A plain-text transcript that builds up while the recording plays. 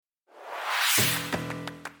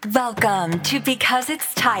Welcome to Because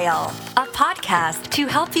It's Tile, a podcast to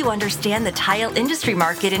help you understand the tile industry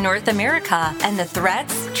market in North America and the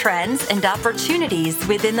threats, trends, and opportunities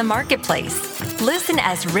within the marketplace. Listen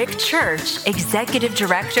as Rick Church, Executive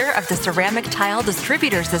Director of the Ceramic Tile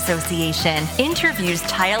Distributors Association, interviews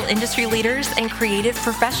tile industry leaders and creative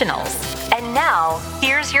professionals. And now,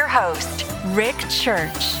 here's your host, Rick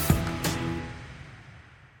Church.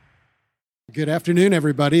 Good afternoon,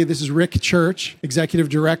 everybody. This is Rick Church, Executive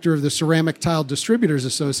Director of the Ceramic Tile Distributors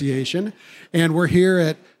Association, and we're here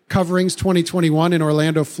at Coverings 2021 in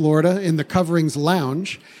Orlando, Florida, in the Coverings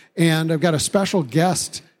Lounge, and I've got a special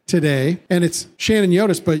guest today, and it's Shannon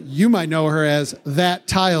Yotis, but you might know her as That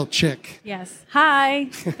Tile Chick. Yes. Hi.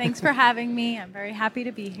 Thanks for having me. I'm very happy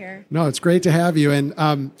to be here. No, it's great to have you,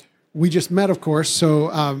 and we just met, of course, so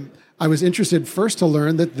I was interested first to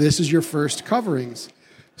learn that this is your first Coverings.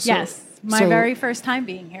 Yes. My very first time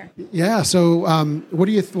being here. Yeah. So, what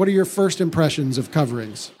are your first impressions of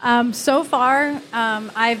Coverings? So far,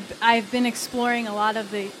 I've been exploring a lot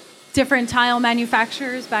of the different tile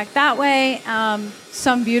manufacturers back that way.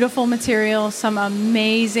 Some beautiful material, some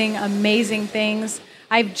amazing things.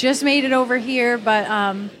 I've just made it over here,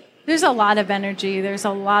 but there's a lot of energy. There's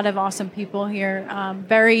a lot of awesome people here.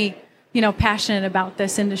 Very, passionate about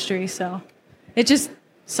this industry. So, it just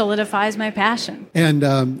solidifies my passion. And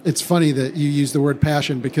it's funny that you use the word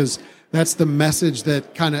passion because that's the message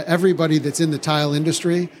that kind of everybody that's in the tile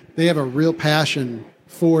industry, they have a real passion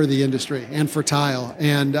for the industry and for tile.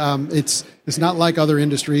 And it's not like other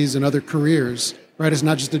industries and other careers, right? It's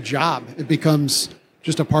not just a job. It becomes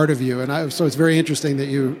just a part of you. And so it's very interesting that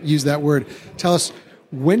you use that word. Tell us,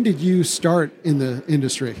 when did you start in the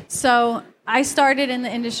industry? So I started in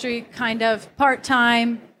the industry kind of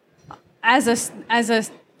part-time as a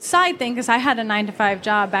side thing, because I had a 9-to-5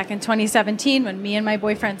 job back in 2017 when me and my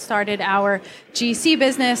boyfriend started our GC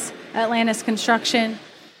business, Atlantis Construction.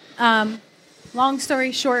 Long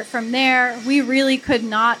story short, from there, we really could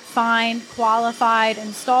not find qualified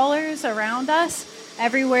installers around us.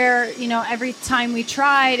 Everywhere, every time we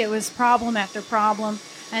tried, it was problem after problem.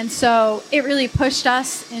 And so it really pushed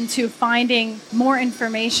us into finding more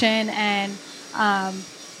information, and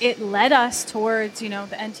it led us towards, the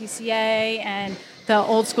NTCA and the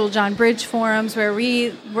old school John Bridge forums, where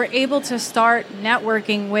we were able to start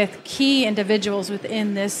networking with key individuals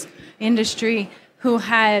within this industry who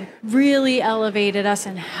had really elevated us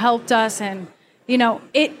and helped us. And,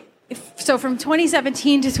 so from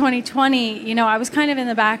 2017 to 2020, I was kind of in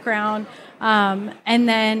the background. And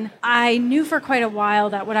then I knew for quite a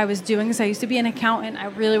while that what I was doing, because I used to be an accountant, I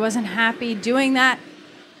really wasn't happy doing that.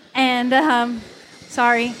 And, so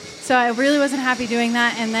I really wasn't happy doing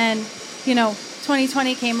that. And then,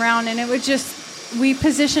 2020 came around, and it was just, we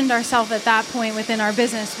positioned ourselves at that point within our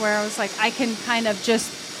business where I was like, I can kind of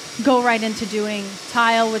just go right into doing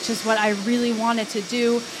tile, which is what I really wanted to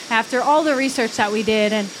do after all the research that we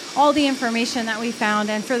did and all the information that we found,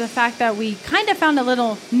 and for the fact that we kind of found a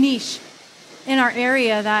little niche in our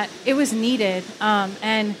area that it was needed.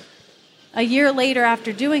 And a year later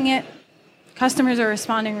after doing it, customers are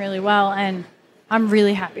responding really well, and I'm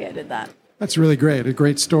really happy I did that. That's really great. A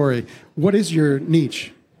great story. What is your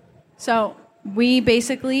niche? So we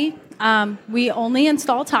basically, we only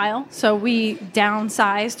install tile. So we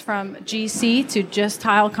downsized from GC to just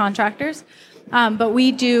tile contractors. But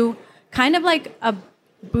we do kind of like a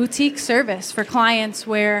boutique service for clients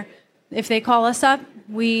where if they call us up,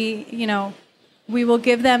 we will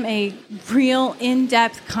give them a real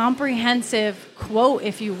in-depth, comprehensive quote,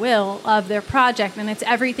 if you will, of their project. And it's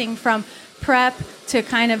everything from prep to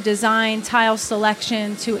kind of design, tile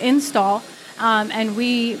selection to install. And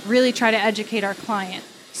we really try to educate our client.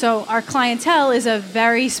 So our clientele is a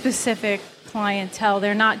very specific clientele.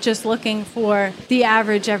 They're not just looking for the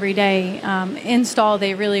average everyday install.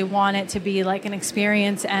 They really want it to be like an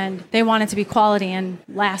experience, and they want it to be quality and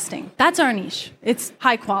lasting. That's our niche. It's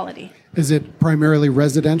high quality. Is it primarily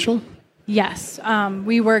residential? Yes.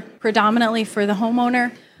 We work predominantly for the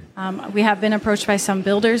homeowner. We have been approached by some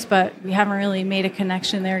builders, but we haven't really made a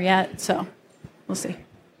connection there yet. So we'll see.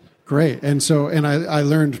 Great. And I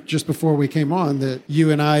learned just before we came on that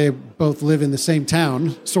you and I both live in the same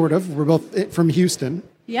town, sort of. We're both from Houston.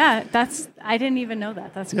 Yeah, I didn't even know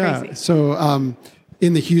that. That's crazy. Yeah. So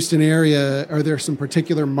in the Houston area, are there some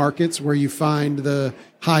particular markets where you find the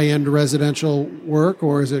high-end residential work,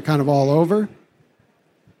 or is it kind of all over?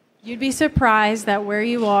 You'd be surprised that where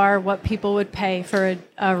you are, what people would pay for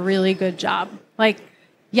a really good job. Like,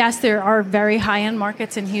 yes, there are very high-end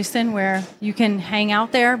markets in Houston where you can hang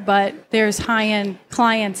out there, but there's high-end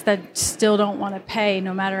clients that still don't want to pay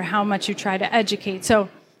no matter how much you try to educate. So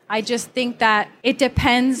I just think that it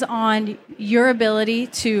depends on your ability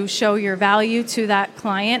to show your value to that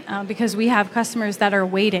client, because we have customers that are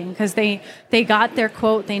waiting because they got their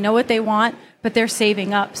quote, they know what they want, but they're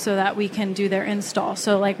saving up so that we can do their install.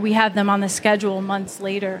 So like we have them on the schedule months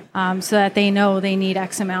later, so that they know they need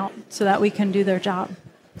X amount so that we can do their job.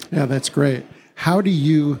 Yeah, that's great. How do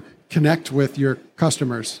you connect with your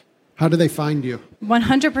customers? How do they find you?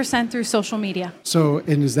 100% through social media. So,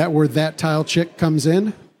 and is that where That Tile Chick comes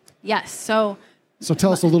in? Yes. So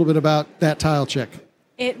tell us a little bit about That Tile Chick.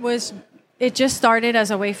 It just started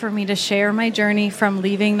as a way for me to share my journey from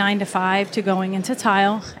leaving 9 to 5 to going into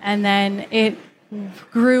tile. And then it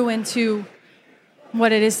grew into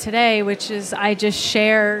what it is today, which is I just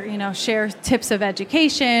share tips of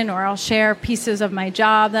education, or I'll share pieces of my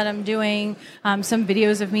job that I'm doing, some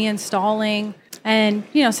videos of me installing, and,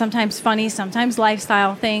 sometimes funny, sometimes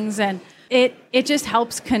lifestyle things. And it just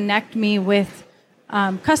helps connect me with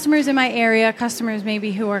customers in my area, customers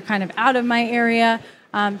maybe who are kind of out of my area,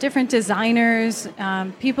 different designers,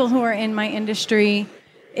 people who are in my industry.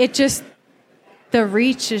 The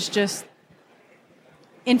reach is just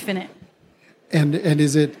infinite. And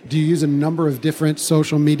do you use a number of different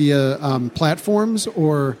social media platforms,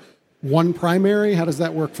 or one primary? How does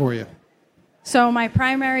that work for you? So my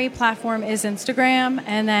primary platform is Instagram,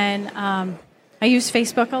 and then I use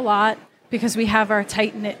Facebook a lot because we have our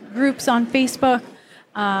tight-knit groups on Facebook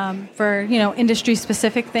for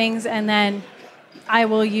industry-specific things. And then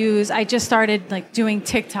I just started doing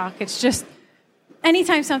TikTok. It's just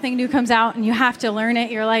anytime something new comes out and you have to learn it,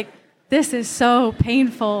 you're like, this is so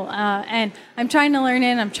painful. And I'm trying to learn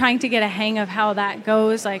it. I'm trying to get a hang of how that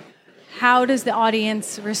goes. Like, how does the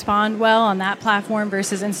audience respond well on that platform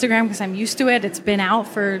versus Instagram? Because I'm used to it. It's been out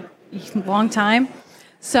for a long time.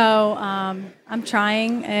 So I'm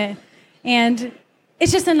trying. And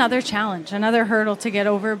it's just another challenge, another hurdle to get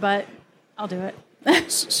over, but I'll do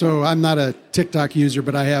it. So I'm not a TikTok user,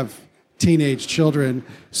 but I have teenage children.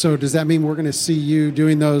 So does that mean we're going to see you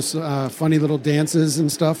doing those funny little dances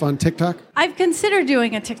and stuff on TikTok? I've considered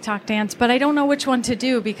doing a TikTok dance, but I don't know which one to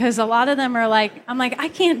do because a lot of them are I'm like, I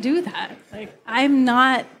can't do that. I'm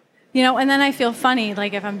not, and then I feel funny,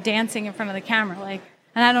 if I'm dancing in front of the camera,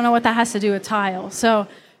 and I don't know what that has to do with tile. So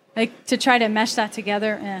to try to mesh that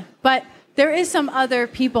together, But there is some other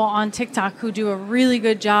people on TikTok who do a really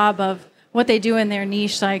good job of what they do in their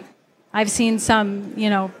niche. I've seen some,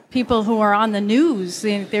 people who are on the news,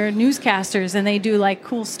 they're newscasters, and they do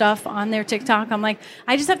cool stuff on their TikTok. I'm like,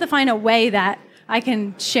 I just have to find a way that I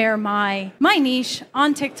can share my niche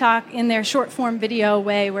on TikTok in their short form video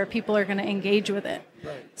way where people are going to engage with it.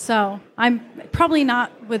 Right. So I'm probably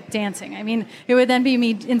not with dancing. I mean, it would then be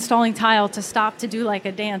me installing tile to stop to do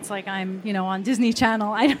a dance like I'm, on Disney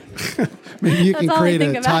Channel. Maybe you can create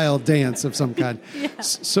a tile dance of some kind. Yeah.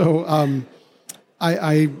 So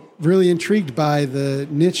I really intrigued by the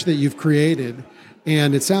niche that you've created,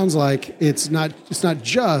 and it sounds like it's not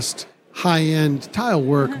just high-end tile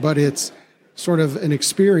work, but it's sort of an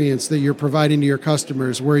experience that you're providing to your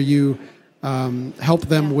customers where you help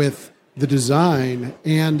them with the design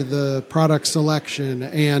and the product selection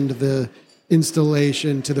and the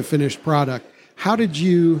installation to the finished product. How did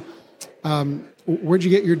you, where'd you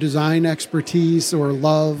get your design expertise or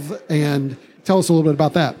love? And tell us a little bit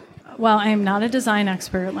about that. Well, I am not a design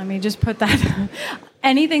expert. Let me just put that.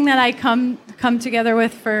 Anything that I come together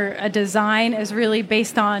with for a design is really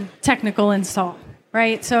based on technical install,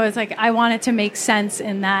 right? So it's I want it to make sense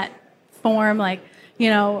in that form.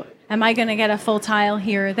 Am I going to get a full tile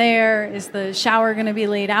here or there? Is the shower going to be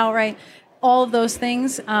laid out right? All of those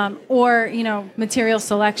things. Or, material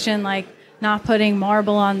selection, not putting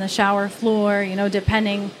marble on the shower floor,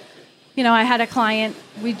 depending. I had a client,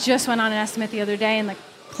 we just went on an estimate the other day, and the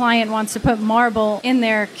client wants to put marble in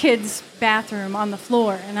their kid's bathroom on the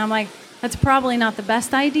floor. And I'm like, that's probably not the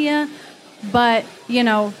best idea, but,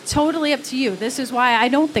 totally up to you. This is why I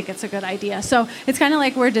don't think it's a good idea. So it's kind of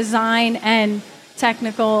like where design and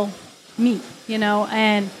technical meet,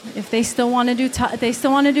 and if they still want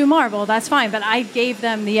to do marble, that's fine. But I gave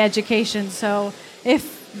them the education. So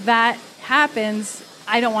if that happens,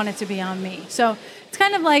 I don't want it to be on me. So it's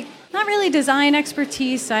kind of not really design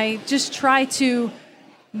expertise. I just try to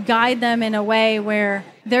guide them in a way where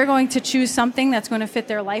they're going to choose something that's going to fit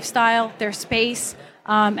their lifestyle, their space,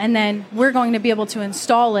 and then we're going to be able to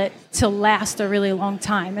install it to last a really long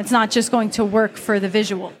time. It's not just going to work for the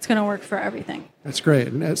visual. It's going to work for everything. That's great.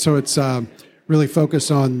 And so it's really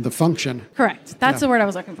focused on the function. Correct. That's the word I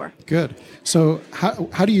was looking for. Good. So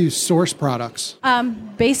how do you source products?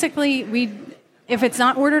 Basically, if it's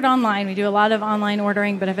not ordered online, we do a lot of online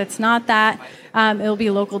ordering, but if it's not that, it'll be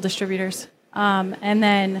local distributors. And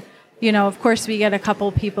then, of course, we get a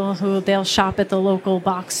couple people who they'll shop at the local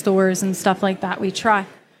box stores and stuff like that.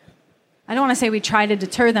 I don't want to say we try to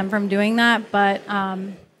deter them from doing that, but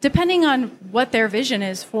depending on what their vision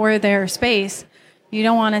is for their space, you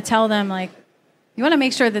don't want to tell them, you want to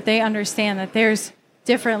make sure that they understand that there's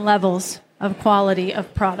different levels of quality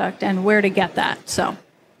of product and where to get that. So,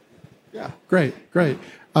 yeah, great.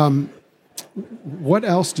 What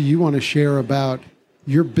else do you want to share about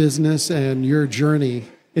your business and your journey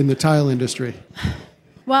in the tile industry?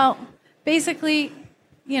 Well, basically,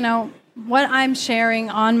 what I'm sharing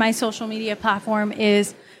on my social media platform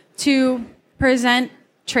is to present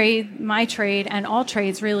my trade and all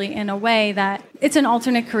trades really in a way that it's an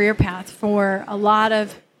alternate career path for a lot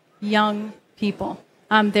of young people.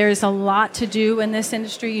 There's a lot to do in this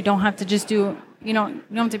industry. You don't have to just you don't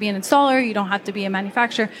have to be an installer. You don't have to be a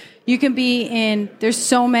manufacturer. You can be there's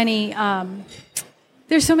so many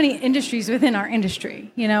industries within our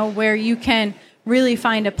industry, where you can really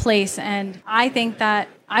find a place. And I think that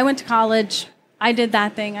I went to college. I did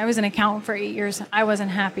that thing. I was an accountant for 8 years. I wasn't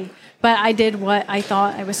happy. But I did what I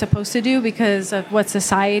thought I was supposed to do because of what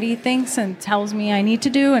society thinks and tells me I need to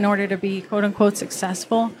do in order to be, quote unquote,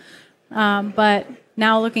 successful. But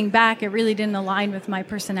now looking back, it really didn't align with my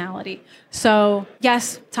personality. So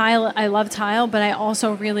yes, tile, I love tile, but I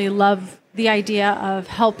also really love the idea of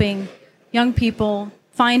helping young people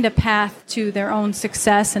find a path to their own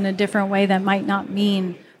success in a different way that might not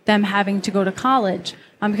mean them having to go to college.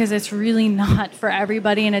 Because it's really not for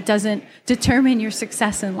everybody, and it doesn't determine your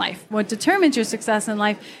success in life. What determines your success in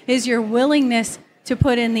life is your willingness to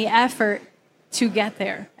put in the effort to get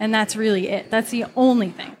there, and that's really it. That's the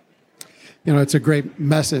only thing. It's a great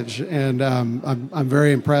message, and I'm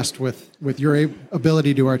very impressed with your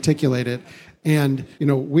ability to articulate it. And,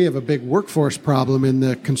 we have a big workforce problem in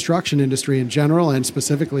the construction industry in general, and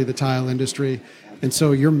specifically the tile industry. And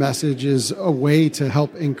so your message is a way to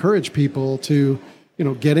help encourage people to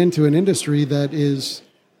get into an industry that is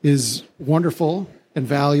wonderful and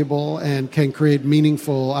valuable and can create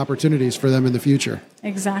meaningful opportunities for them in the future.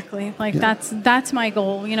 Exactly. That's my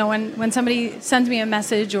goal. When somebody sends me a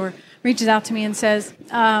message or reaches out to me and says,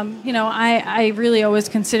 I really always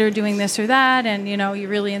consider doing this or that, and, you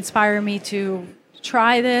really inspire me to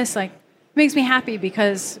try this, it makes me happy,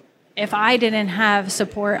 because if I didn't have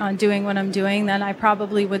support on doing what I'm doing, then I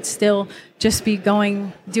probably would still just be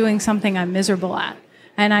doing something I'm miserable at.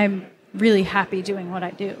 And I'm really happy doing what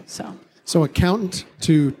I do. So accountant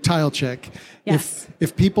to tile chick. Yes.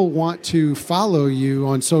 If people want to follow you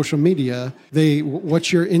on social media,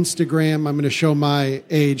 what's your Instagram? I'm going to show my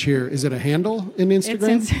age here. Is it a handle in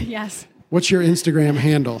Instagram? Yes. What's your Instagram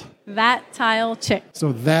handle? That Tile Chick.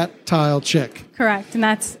 So That Tile Chick. Correct. And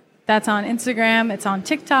that's on Instagram. It's on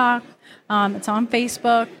TikTok. It's on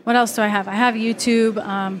Facebook. What else do I have? I have YouTube.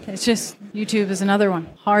 It's just YouTube is another one.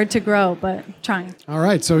 Hard to grow, but trying. All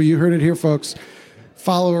right. So you heard it here, folks.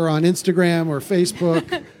 Follow her on Instagram or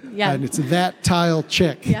Facebook. Yeah. And it's That Tile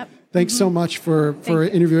Chick. Yep. Thanks so much for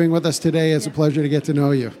interviewing with us today. It's a pleasure to get to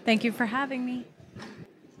know you. Thank you for having me.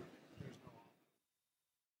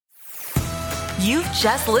 You've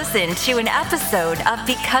just listened to an episode of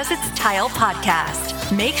Because It's Tile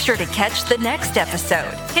podcast. Make sure to catch the next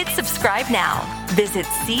episode. Hit subscribe now. Visit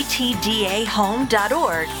ctdahome.org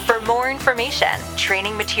for more information,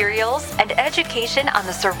 training materials, and education on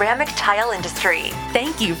the ceramic tile industry.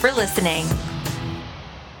 Thank you for listening.